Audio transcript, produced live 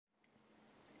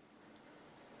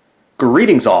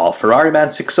Greetings all,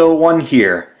 FerrariMan601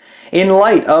 here. In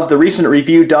light of the recent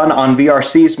review done on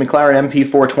VRC's McLaren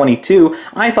MP4 22,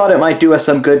 I thought it might do us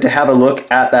some good to have a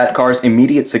look at that car's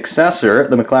immediate successor,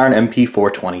 the McLaren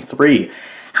MP4 23.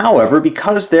 However,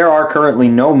 because there are currently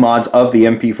no mods of the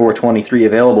MP4 23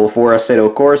 available for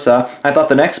Assetto Corsa, I thought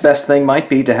the next best thing might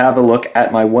be to have a look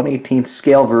at my 1/18th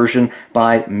scale version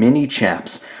by Mini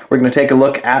Champs. We're going to take a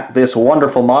look at this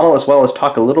wonderful model, as well as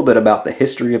talk a little bit about the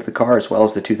history of the car, as well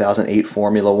as the 2008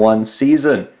 Formula One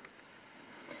season.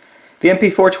 The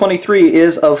MP4 23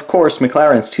 is, of course,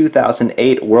 McLaren's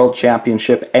 2008 World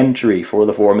Championship entry for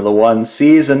the Formula One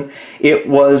season. It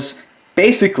was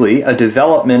basically a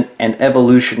development and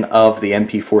evolution of the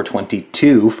MP4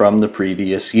 22 from the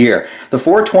previous year. The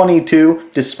 422,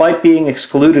 despite being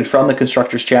excluded from the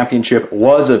Constructors' Championship,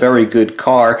 was a very good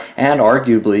car, and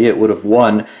arguably it would have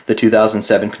won the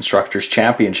 2007 Constructors'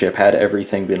 Championship had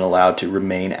everything been allowed to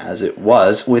remain as it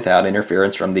was without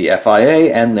interference from the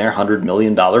FIA and their $100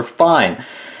 million fine.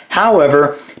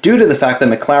 However, due to the fact that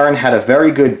McLaren had a very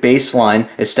good baseline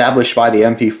established by the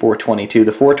MP4 22,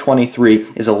 the 423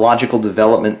 is a logical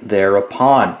development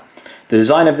thereupon. The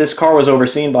design of this car was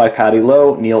overseen by Paddy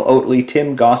Lowe, Neil Oatley,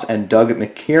 Tim Goss, and Doug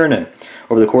McKiernan.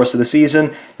 Over the course of the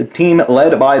season, the team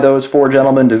led by those four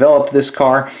gentlemen developed this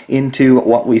car into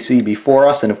what we see before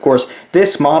us, and of course,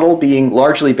 this model, being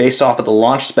largely based off of the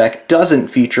launch spec, doesn't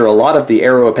feature a lot of the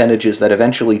aero appendages that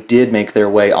eventually did make their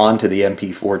way onto the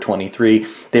MP4 23.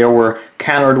 There were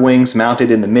canard wings mounted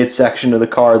in the midsection of the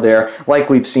car there, like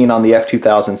we've seen on the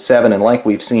F2007 and like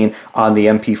we've seen on the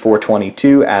MP4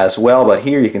 22 as well, but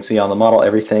here you can see on the model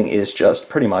everything is just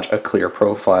pretty much a clear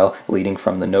profile leading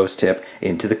from the nose tip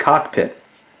into the cockpit.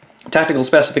 Technical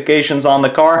specifications on the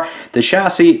car: the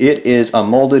chassis, it is a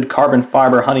molded carbon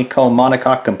fiber honeycomb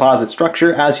monocoque composite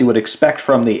structure, as you would expect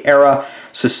from the era.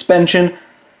 Suspension,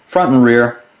 front and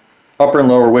rear, upper and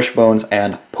lower wishbones,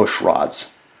 and push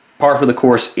rods. Par for the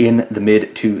course in the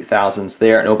mid-2000s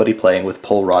there, nobody playing with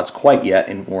pull rods quite yet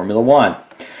in Formula One.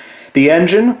 The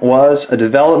engine was a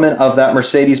development of that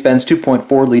Mercedes-Benz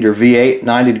 2.4-liter V8,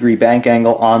 90-degree bank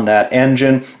angle on that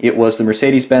engine. It was the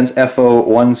Mercedes-Benz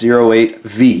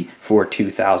FO108V for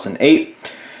 2008.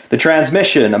 The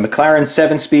transmission, a McLaren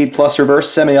 7-speed plus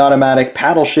reverse semi-automatic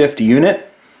paddle shift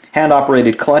unit,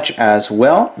 hand-operated clutch as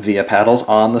well, via paddles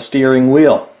on the steering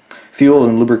wheel. Fuel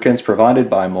and lubricants provided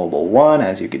by Mobil 1,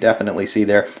 as you can definitely see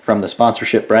there from the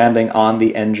sponsorship branding on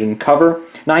the engine cover.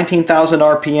 19,000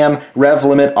 RPM rev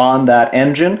limit on that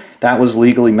engine. That was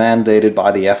legally mandated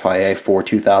by the FIA for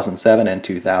 2007 and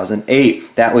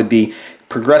 2008. That would be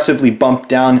progressively bumped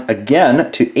down again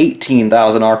to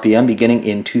 18,000 RPM beginning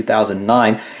in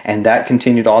 2009, and that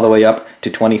continued all the way up to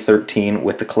 2013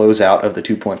 with the closeout of the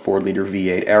 2.4-liter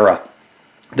V8 era.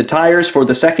 The tires for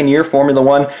the second year, Formula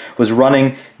One was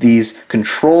running these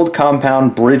controlled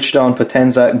compound Bridgestone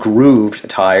Potenza grooved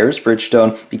tires.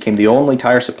 Bridgestone became the only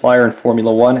tire supplier in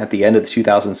Formula One at the end of the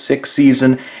 2006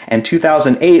 season, and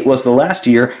 2008 was the last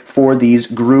year for these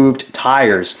grooved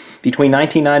tires. Between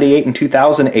 1998 and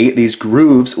 2008, these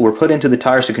grooves were put into the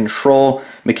tires to control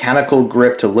mechanical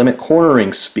grip to limit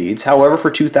cornering speeds. However,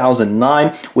 for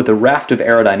 2009, with a raft of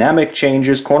aerodynamic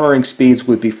changes, cornering speeds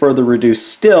would be further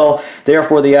reduced still.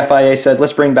 Therefore, the FIA said,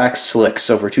 let's bring back slicks.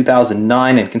 So for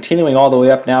 2009 and continuing all the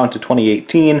way up now into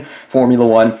 2018, Formula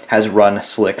One has run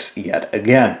slicks yet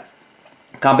again.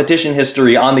 Competition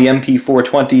history on the MP4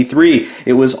 23.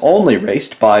 It was only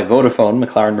raced by Vodafone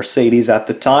McLaren Mercedes at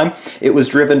the time. It was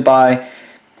driven by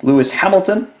Lewis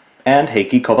Hamilton and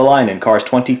Heikki Kovalainen, cars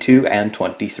 22 and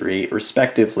 23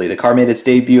 respectively. The car made its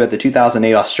debut at the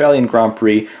 2008 Australian Grand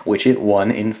Prix, which it won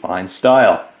in fine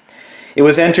style. It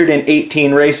was entered in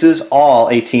 18 races, all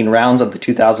 18 rounds of the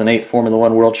 2008 Formula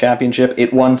One World Championship.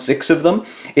 It won 6 of them.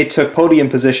 It took podium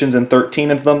positions in 13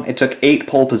 of them. It took 8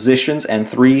 pole positions and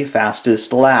 3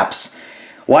 fastest laps.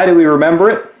 Why do we remember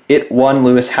it? It won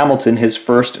Lewis Hamilton his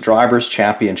first Drivers'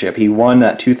 Championship. He won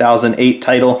that 2008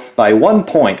 title by 1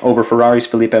 point over Ferrari's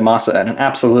Felipe Massa at an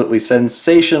absolutely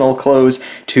sensational close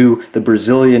to the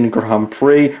Brazilian Grand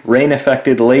Prix. Rain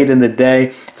affected late in the day.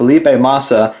 Felipe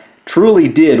Massa truly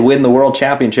did win the World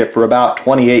Championship for about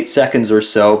 28 seconds or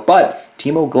so, but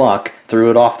Timo Glock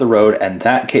threw it off the road, and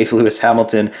that gave Lewis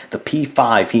Hamilton the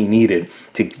P5 he needed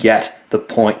to get the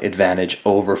point advantage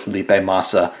over Felipe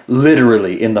Massa,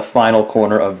 literally in the final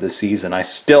corner of the season. I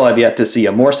still have yet to see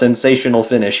a more sensational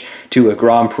finish to a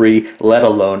Grand Prix, let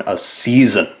alone a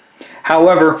season.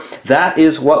 However, that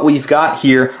is what we've got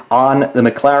here on the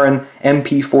McLaren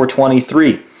MP4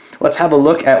 23. Let's have a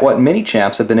look at what Mini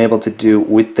Champs have been able to do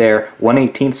with their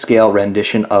 1/18th scale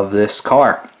rendition of this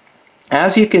car.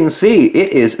 As you can see,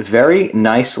 it is very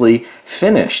nicely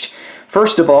finished.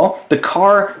 First of all, the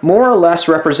car more or less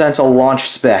represents a launch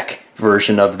spec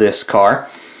version of this car.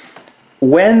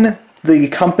 When the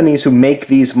companies who make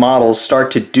these models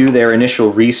start to do their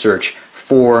initial research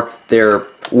for their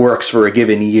works for a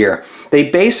given year, they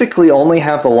basically only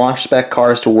have the launch spec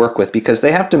cars to work with because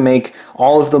they have to make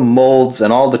all of the molds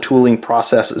and all the tooling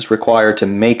processes required to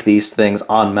make these things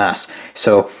en masse.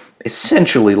 So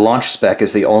essentially launch spec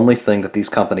is the only thing that these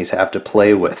companies have to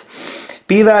play with.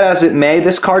 Be that as it may,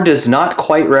 this car does not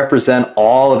quite represent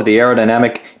all of the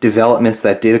aerodynamic developments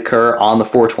that did occur on the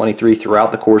 423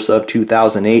 throughout the course of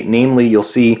 2008. Namely, you'll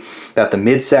see that the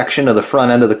midsection of the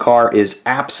front end of the car is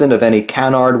absent of any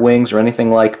canard wings or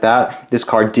anything like that. This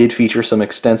car did feature some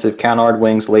extensive canard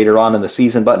wings later on in the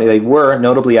season, but they were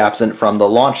notably absent from the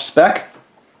launch spec.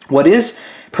 What is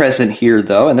present here,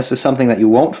 though, and this is something that you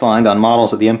won't find on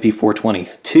models of the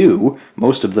MP422,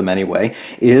 most of them anyway,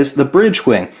 is the bridge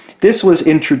wing. This was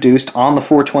introduced on the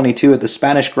 422 at the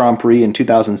Spanish Grand Prix in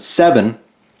 2007,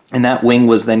 and that wing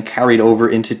was then carried over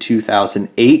into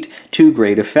 2008 to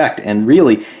great effect. And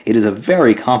really, it is a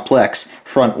very complex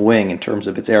front wing in terms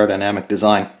of its aerodynamic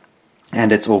design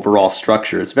and its overall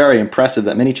structure. It's very impressive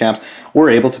that Mini Champs were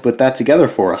able to put that together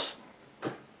for us.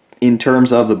 In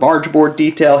terms of the barge board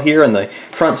detail here and the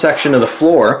front section of the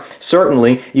floor,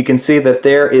 certainly you can see that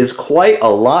there is quite a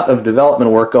lot of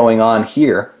development work going on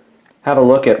here. Have a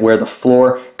look at where the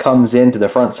floor comes into the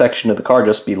front section of the car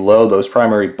just below those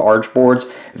primary barge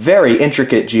boards. Very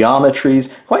intricate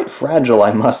geometries, quite fragile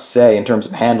I must say in terms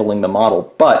of handling the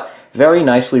model, but very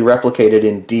nicely replicated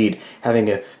indeed. Having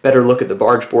a better look at the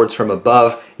barge boards from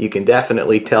above, you can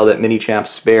definitely tell that Mini Champs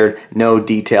spared no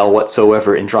detail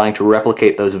whatsoever in trying to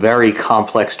replicate those very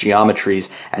complex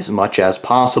geometries as much as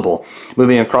possible.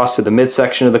 Moving across to the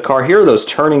midsection of the car, here are those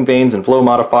turning vanes and flow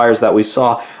modifiers that we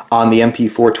saw on the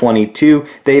MP422.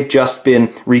 They've just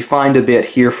been refined a bit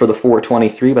here for the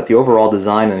 423, but the overall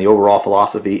design and the overall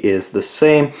philosophy is the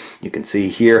same. You can see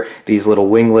here these little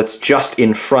winglets just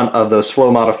in front of those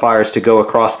flow modifiers to go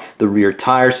across the rear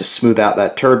tires to smooth out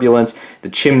that turbulence. The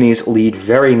chimneys lead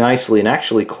very nicely and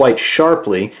actually quite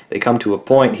sharply. They come to a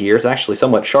point here. It's actually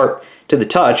somewhat sharp to the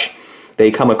touch. They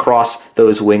come across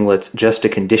those winglets just to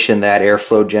condition that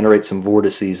airflow, generate some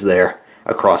vortices there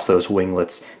across those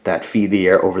winglets that feed the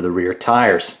air over the rear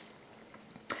tires.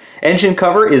 Engine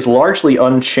cover is largely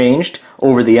unchanged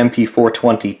over the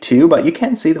MP422, but you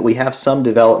can see that we have some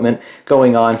development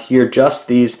going on here. Just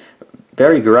these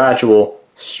very gradual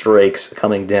strakes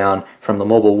coming down from the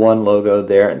Mobil 1 logo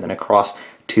there and then across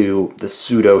to the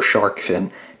pseudo shark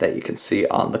fin that you can see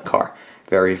on the car.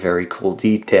 Very, very cool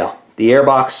detail. The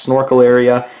airbox snorkel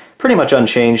area pretty much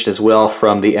unchanged as well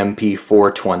from the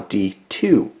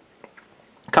MP422.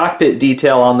 Cockpit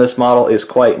detail on this model is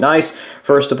quite nice.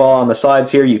 First of all, on the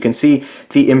sides here, you can see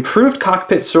the improved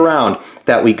cockpit surround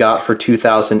that we got for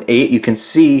 2008. You can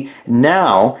see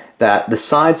now that the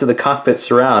sides of the cockpit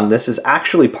surround, this is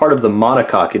actually part of the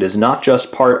monocoque. It is not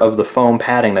just part of the foam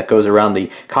padding that goes around the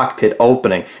cockpit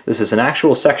opening. This is an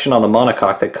actual section on the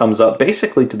monocoque that comes up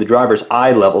basically to the driver's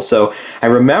eye level. So I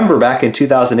remember back in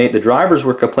 2008, the drivers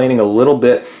were complaining a little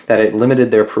bit that it limited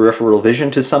their peripheral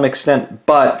vision to some extent,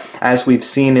 but as we've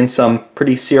seen in some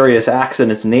pretty serious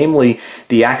accidents, namely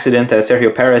the accident that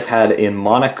Sergio Perez had in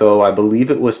Monaco, I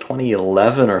believe it was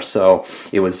 2011 or so.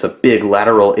 It was a big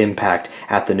lateral impact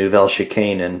at the Nouvelle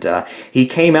Chicane, and he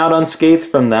came out unscathed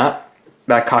from that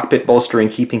cockpit bolstering,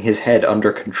 keeping his head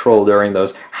under control during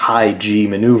those high G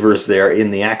maneuvers there in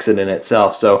the accident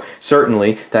itself. So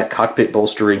certainly that cockpit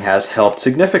bolstering has helped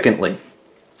significantly.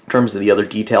 In terms of the other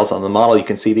details on the model, you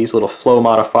can see these little flow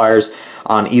modifiers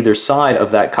on either side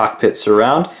of that cockpit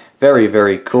surround. Very,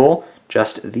 very cool.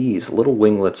 Just these little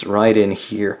winglets right in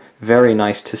here. Very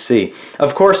nice to see.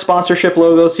 Of course, sponsorship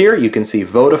logos here. You can see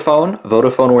Vodafone.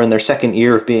 Vodafone were in their second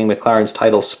year of being McLaren's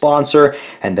title sponsor.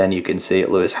 And then you can see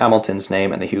Lewis Hamilton's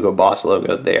name and the Hugo Boss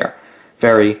logo there.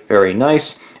 Very, very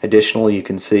nice. Additionally, you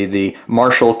can see the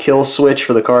Marshall kill switch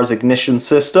for the car's ignition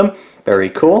system. Very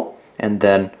cool. And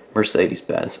then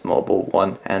Mercedes-Benz, Mobil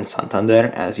 1, and Santander,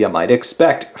 as you might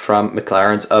expect from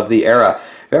McLarens of the era.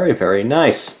 Very, very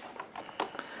nice.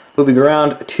 Moving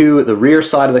around to the rear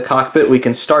side of the cockpit, we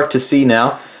can start to see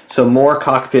now some more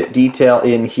cockpit detail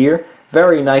in here.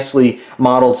 Very nicely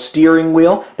modeled steering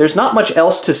wheel. There's not much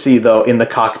else to see, though, in the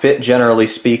cockpit, generally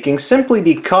speaking, simply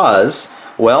because,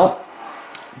 well,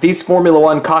 these Formula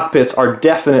One cockpits are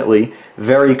definitely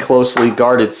very closely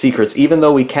guarded secrets. Even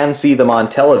though we can see them on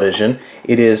television,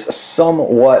 it is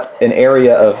somewhat an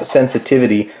area of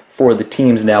sensitivity for the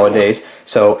teams nowadays.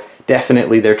 So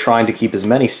definitely they're trying to keep as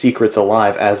many secrets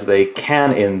alive as they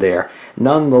can in there.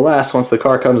 nonetheless, once the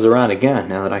car comes around again,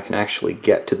 now that I can actually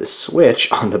get to the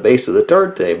switch on the base of the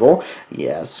turntable,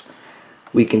 yes,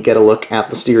 we can get a look at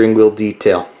the steering wheel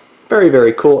detail. Very,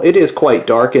 very cool. It is quite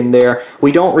dark in there.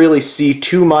 We don't really see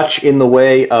too much in the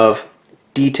way of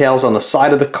details on the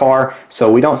side of the car,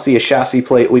 so we don't see a chassis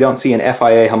plate, we don't see an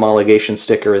FIA homologation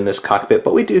sticker in this cockpit,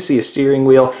 but we do see a steering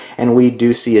wheel and we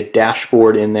do see a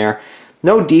dashboard in there.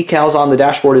 No decals on the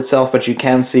dashboard itself, but you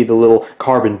can see the little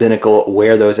carbon binnacle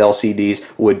where those LCDs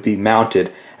would be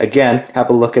mounted. Again, have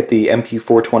a look at the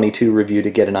MP422 review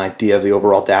to get an idea of the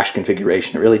overall dash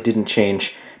configuration. It really didn't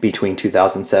change between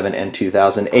 2007 and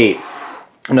 2008.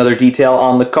 Another detail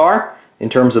on the car, in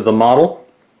terms of the model,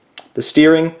 the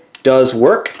steering does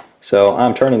work. So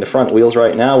I'm turning the front wheels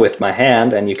right now with my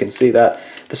hand, and you can see that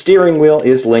the steering wheel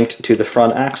is linked to the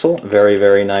front axle. Very,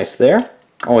 very nice there.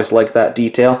 Always like that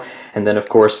detail. And then, of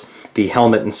course, the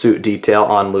helmet and suit detail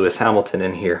on Lewis Hamilton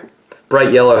in here.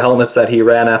 Bright yellow helmets that he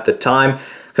ran at the time,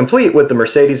 complete with the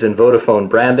Mercedes and Vodafone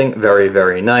branding. Very,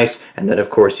 very nice. And then, of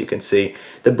course, you can see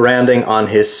the branding on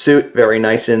his suit. Very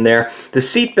nice in there. The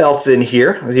seat belts in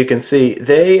here, as you can see,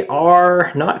 they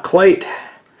are not quite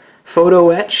photo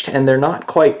etched and they're not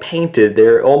quite painted.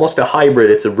 They're almost a hybrid.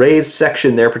 It's a raised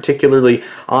section there, particularly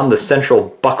on the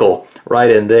central buckle right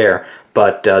in there.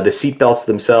 But the seat belts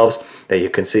themselves that you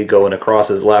can see going across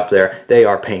his lap there, they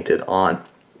are painted on.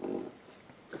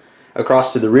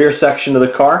 Across to the rear section of the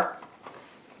car,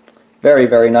 very,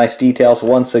 very nice details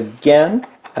once again.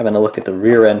 Having a look at the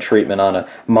rear end treatment on a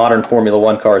modern Formula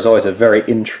One car is always a very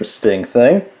interesting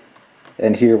thing.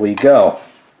 And here we go.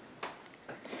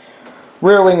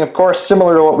 Rear wing, of course,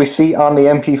 similar to what we see on the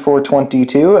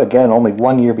MP422. Again, only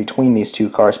 1 year between these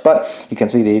two cars, but you can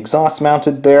see the exhaust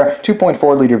mounted there.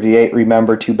 2.4 liter V8,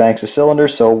 remember, 2 banks of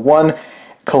cylinders, so 1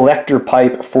 collector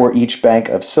pipe for each bank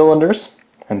of cylinders.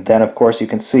 And then, of course, you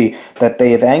can see that they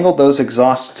have angled those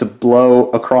exhausts to blow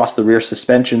across the rear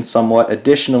suspension somewhat.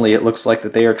 Additionally, it looks like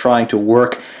that they are trying to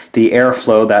work the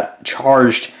airflow, that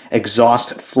charged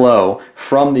exhaust flow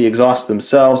from the exhaust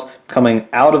themselves, coming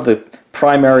out of the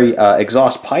primary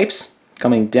exhaust pipes,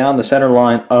 coming down the center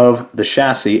line of the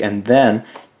chassis, and then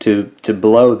to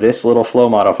blow this little flow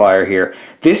modifier here.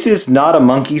 This is not a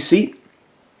monkey seat.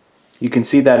 You can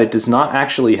see that it does not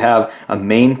actually have a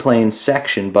main plane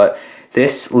section, but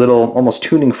this little almost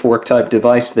tuning fork type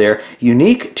device there,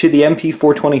 unique to the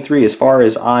MP423 as far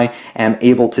as I am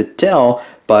able to tell,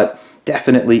 but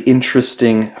definitely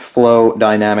interesting flow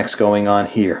dynamics going on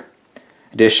here.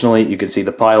 Additionally, you can see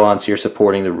the pylons here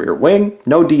supporting the rear wing.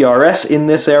 No DRS in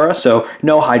this era, so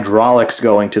no hydraulics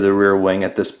going to the rear wing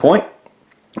at this point.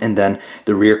 And then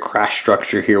the rear crash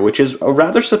structure here, which is a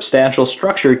rather substantial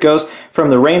structure. It goes from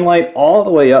the rain light all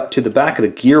the way up to the back of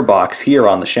the gearbox here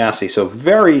on the chassis. So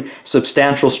very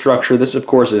substantial structure. This, of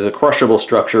course, is a crushable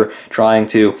structure trying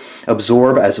to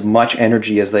absorb as much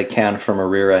energy as they can from a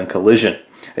rear end collision.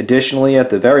 Additionally, at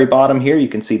the very bottom here, you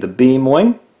can see the beam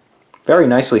wing. Very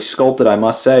nicely sculpted, I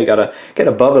must say. Gotta get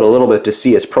above it a little bit to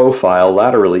see its profile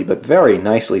laterally, but very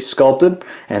nicely sculpted.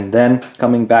 And then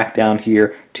coming back down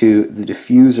here to the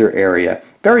diffuser area.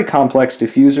 Very complex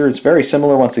diffuser. It's very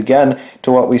similar, once again,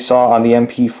 to what we saw on the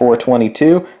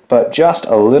MP422, but just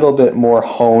a little bit more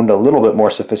honed, a little bit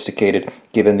more sophisticated,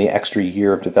 given the extra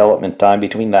year of development time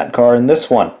between that car and this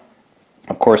one.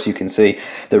 Of course, you can see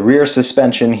the rear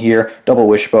suspension here, double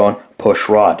wishbone push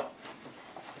rod.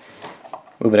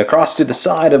 Moving across to the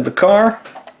side of the car,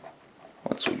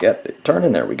 once we get it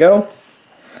turning, there we go.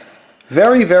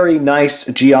 Very, very nice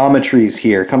geometries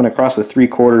here, coming across the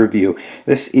 3/4 view.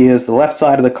 This is the left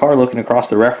side of the car looking across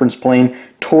the reference plane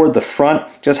toward the front.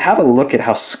 Just have a look at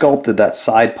how sculpted that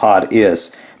side pod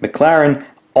is. McLaren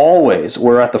always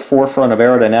were at the forefront of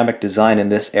aerodynamic design in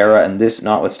this era, and this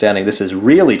notwithstanding, this is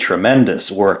really tremendous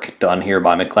work done here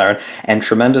by McLaren, and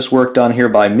tremendous work done here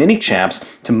by Mini Champs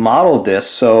to model this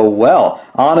so well.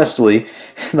 Honestly,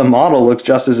 the model looks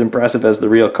just as impressive as the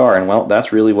real car, and well,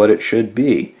 that's really what it should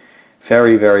be.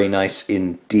 Very, very nice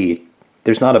indeed.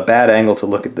 There's not a bad angle to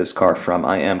look at this car from,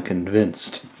 I am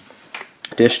convinced.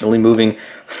 Additionally, moving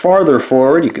farther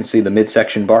forward, you can see the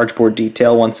midsection barge board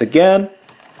detail once again.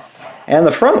 And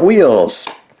the front wheels.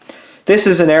 This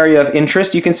is an area of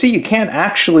interest. You can see you can't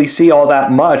actually see all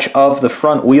that much of the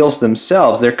front wheels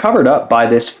themselves. They're covered up by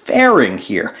this fairing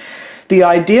here. The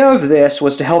idea of this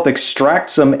was to help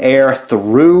extract some air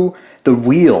through the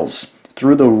wheels,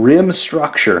 through the rim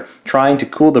structure, trying to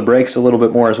cool the brakes a little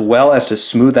bit more, as well as to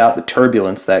smooth out the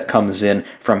turbulence that comes in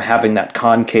from having that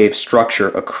concave structure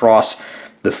across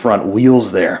the front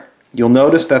wheels there. You'll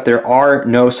notice that there are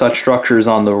no such structures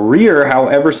on the rear,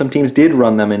 however some teams did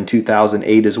run them in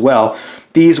 2008 as well.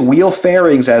 These wheel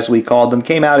fairings, as we called them,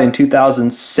 came out in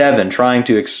 2007, trying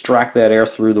to extract that air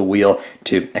through the wheel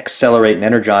to accelerate and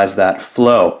energize that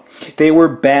flow. They were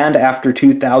banned after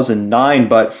 2009,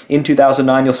 but in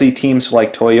 2009 you'll see teams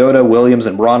like Toyota, Williams,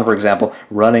 and Braun, for example,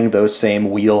 running those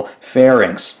same wheel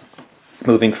fairings.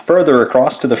 Moving further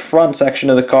across to the front section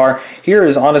of the car, here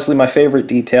is honestly my favorite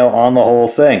detail on the whole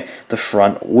thing, the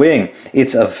front wing.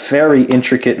 It's a very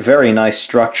intricate, very nice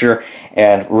structure,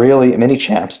 and really Mini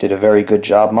Champs did a very good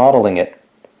job modeling it.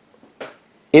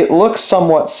 It looks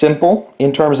somewhat simple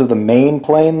in terms of the main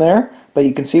plane there, but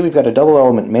you can see we've got a double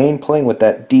element main plane with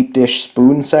that deep dish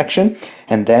spoon section,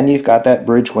 and then you've got that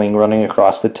bridge wing running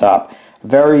across the top.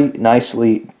 Very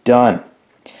nicely done.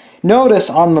 Notice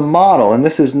on the model, and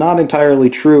this is not entirely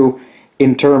true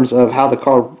in terms of how the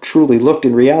car truly looked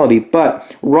in reality,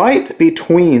 but right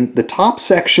between the top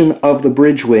section of the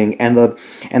bridge wing and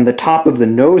the top of the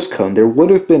nose cone, there would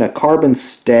have been a carbon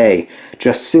stay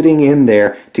just sitting in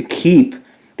there to keep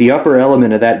the upper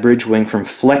element of that bridge wing from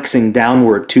flexing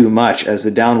downward too much as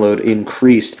the download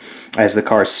increased, as the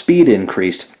car's speed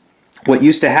increased. What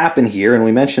used to happen here, and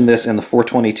we mentioned this in the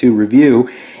 422 review,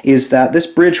 is that this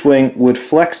bridge wing would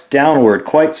flex downward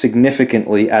quite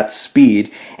significantly at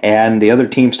speed, and the other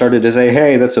team started to say,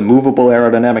 hey, that's a movable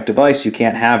aerodynamic device, you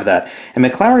can't have that. And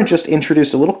McLaren just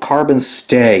introduced a little carbon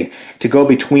stay to go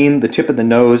between the tip of the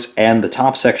nose and the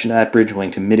top section of that bridge wing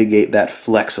to mitigate that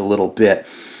flex a little bit.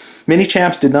 Mini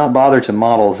Champs did not bother to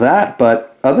model that,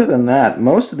 but other than that,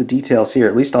 most of the details here,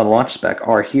 at least on launch spec,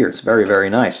 are here. It's very,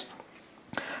 very nice.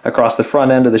 Across the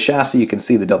front end of the chassis, you can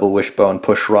see the double wishbone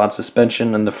push rod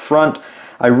suspension in the front.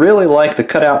 I really like the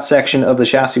cutout section of the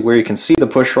chassis where you can see the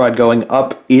push rod going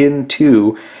up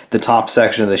into the top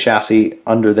section of the chassis.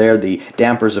 Under there, the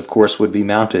dampers, of course, would be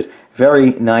mounted.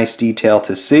 Very nice detail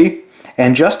to see.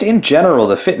 And just in general,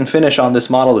 the fit and finish on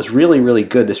this model is really, really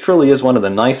good. This truly is one of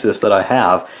the nicest that I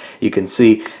have. You can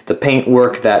see the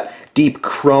paintwork, that deep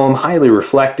chrome, highly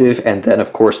reflective, and then,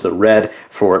 of course, the red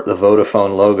for the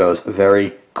Vodafone logos.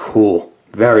 Very cool.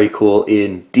 Very cool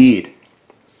indeed.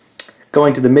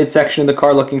 Going to the midsection of the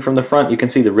car, looking from the front, you can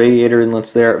see the radiator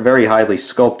inlets there. Very highly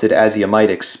sculpted, as you might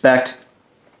expect.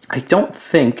 I don't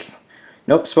think...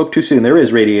 Nope, spoke too soon. There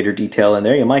is radiator detail in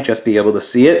there. You might just be able to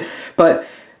see it. But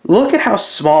look at how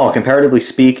small, comparatively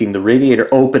speaking, the radiator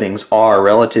openings are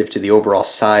relative to the overall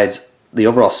size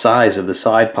of the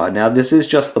side pod. Now, this is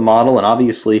just the model, and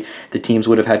obviously the teams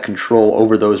would have had control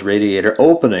over those radiator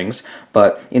openings,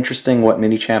 but interesting what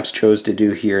Mini Champs chose to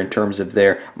do here in terms of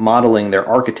their modeling, their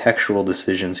architectural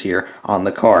decisions here on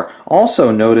the car.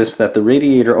 Also notice that the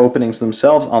radiator openings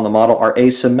themselves on the model are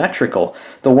asymmetrical.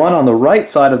 The one on the right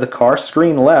side of the car,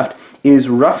 screen left, is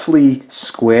roughly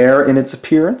square in its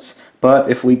appearance.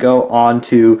 But if we go on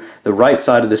to the right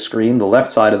side of the screen, the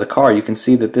left side of the car, you can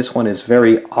see that this one is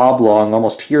very oblong,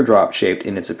 almost teardrop shaped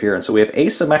in its appearance. So we have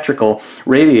asymmetrical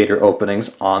radiator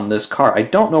openings on this car. I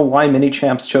don't know why Mini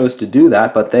Champs chose to do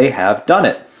that, but they have done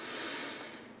it.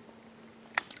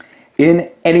 In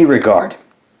any regard,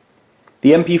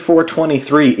 the MP4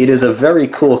 23, it is a very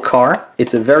cool car,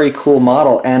 it's a very cool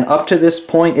model, and up to this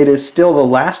point it is still the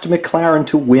last McLaren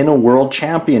to win a world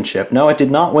championship. No, it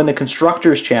did not win the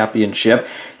Constructors' Championship.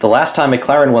 The last time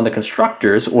McLaren won the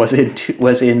Constructors was in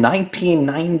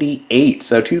 1998,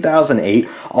 so 2008,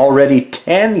 already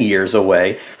 10 years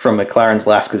away from McLaren's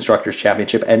last Constructors'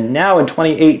 Championship, and now in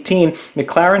 2018,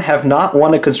 McLaren have not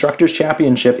won a Constructors'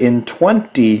 Championship in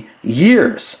 20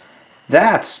 years.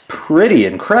 That's pretty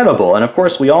incredible. And of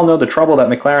course, we all know the trouble that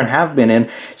McLaren have been in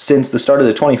since the start of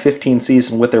the 2015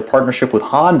 season with their partnership with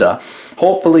Honda.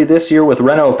 Hopefully this year with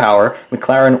Renault power,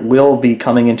 McLaren will be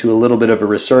coming into a little bit of a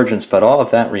resurgence, but all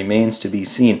of that remains to be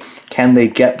seen. Can they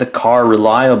get the car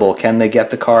reliable? Can they get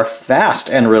the car fast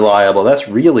and reliable? That's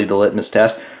really the litmus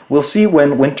test. We'll see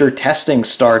when winter testing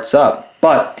starts up.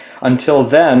 But until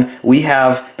then, we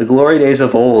have the glory days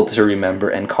of old to remember,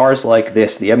 and cars like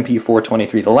this, the MP4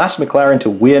 23, the last McLaren to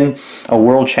win a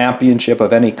world championship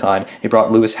of any kind. He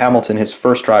brought Lewis Hamilton his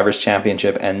first driver's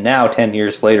championship, and now 10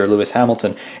 years later, Lewis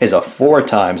Hamilton is a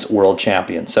 4-time world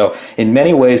champion. So in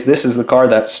many ways, this is the car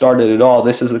that started it all.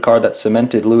 This is the car that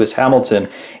cemented Lewis Hamilton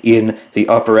in the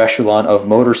upper echelon of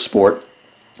motorsport.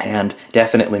 And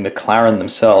definitely McLaren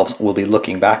themselves will be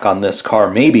looking back on this car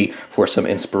maybe for some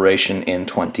inspiration in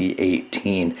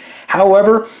 2018.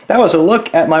 However, that was a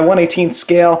look at my 1/18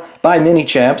 scale by Mini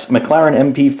Champs McLaren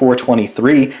MP4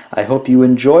 23. I hope you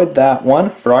enjoyed that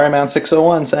one. For Ironman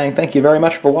 601 saying thank you very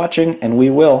much for watching, and we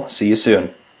will see you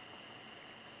soon.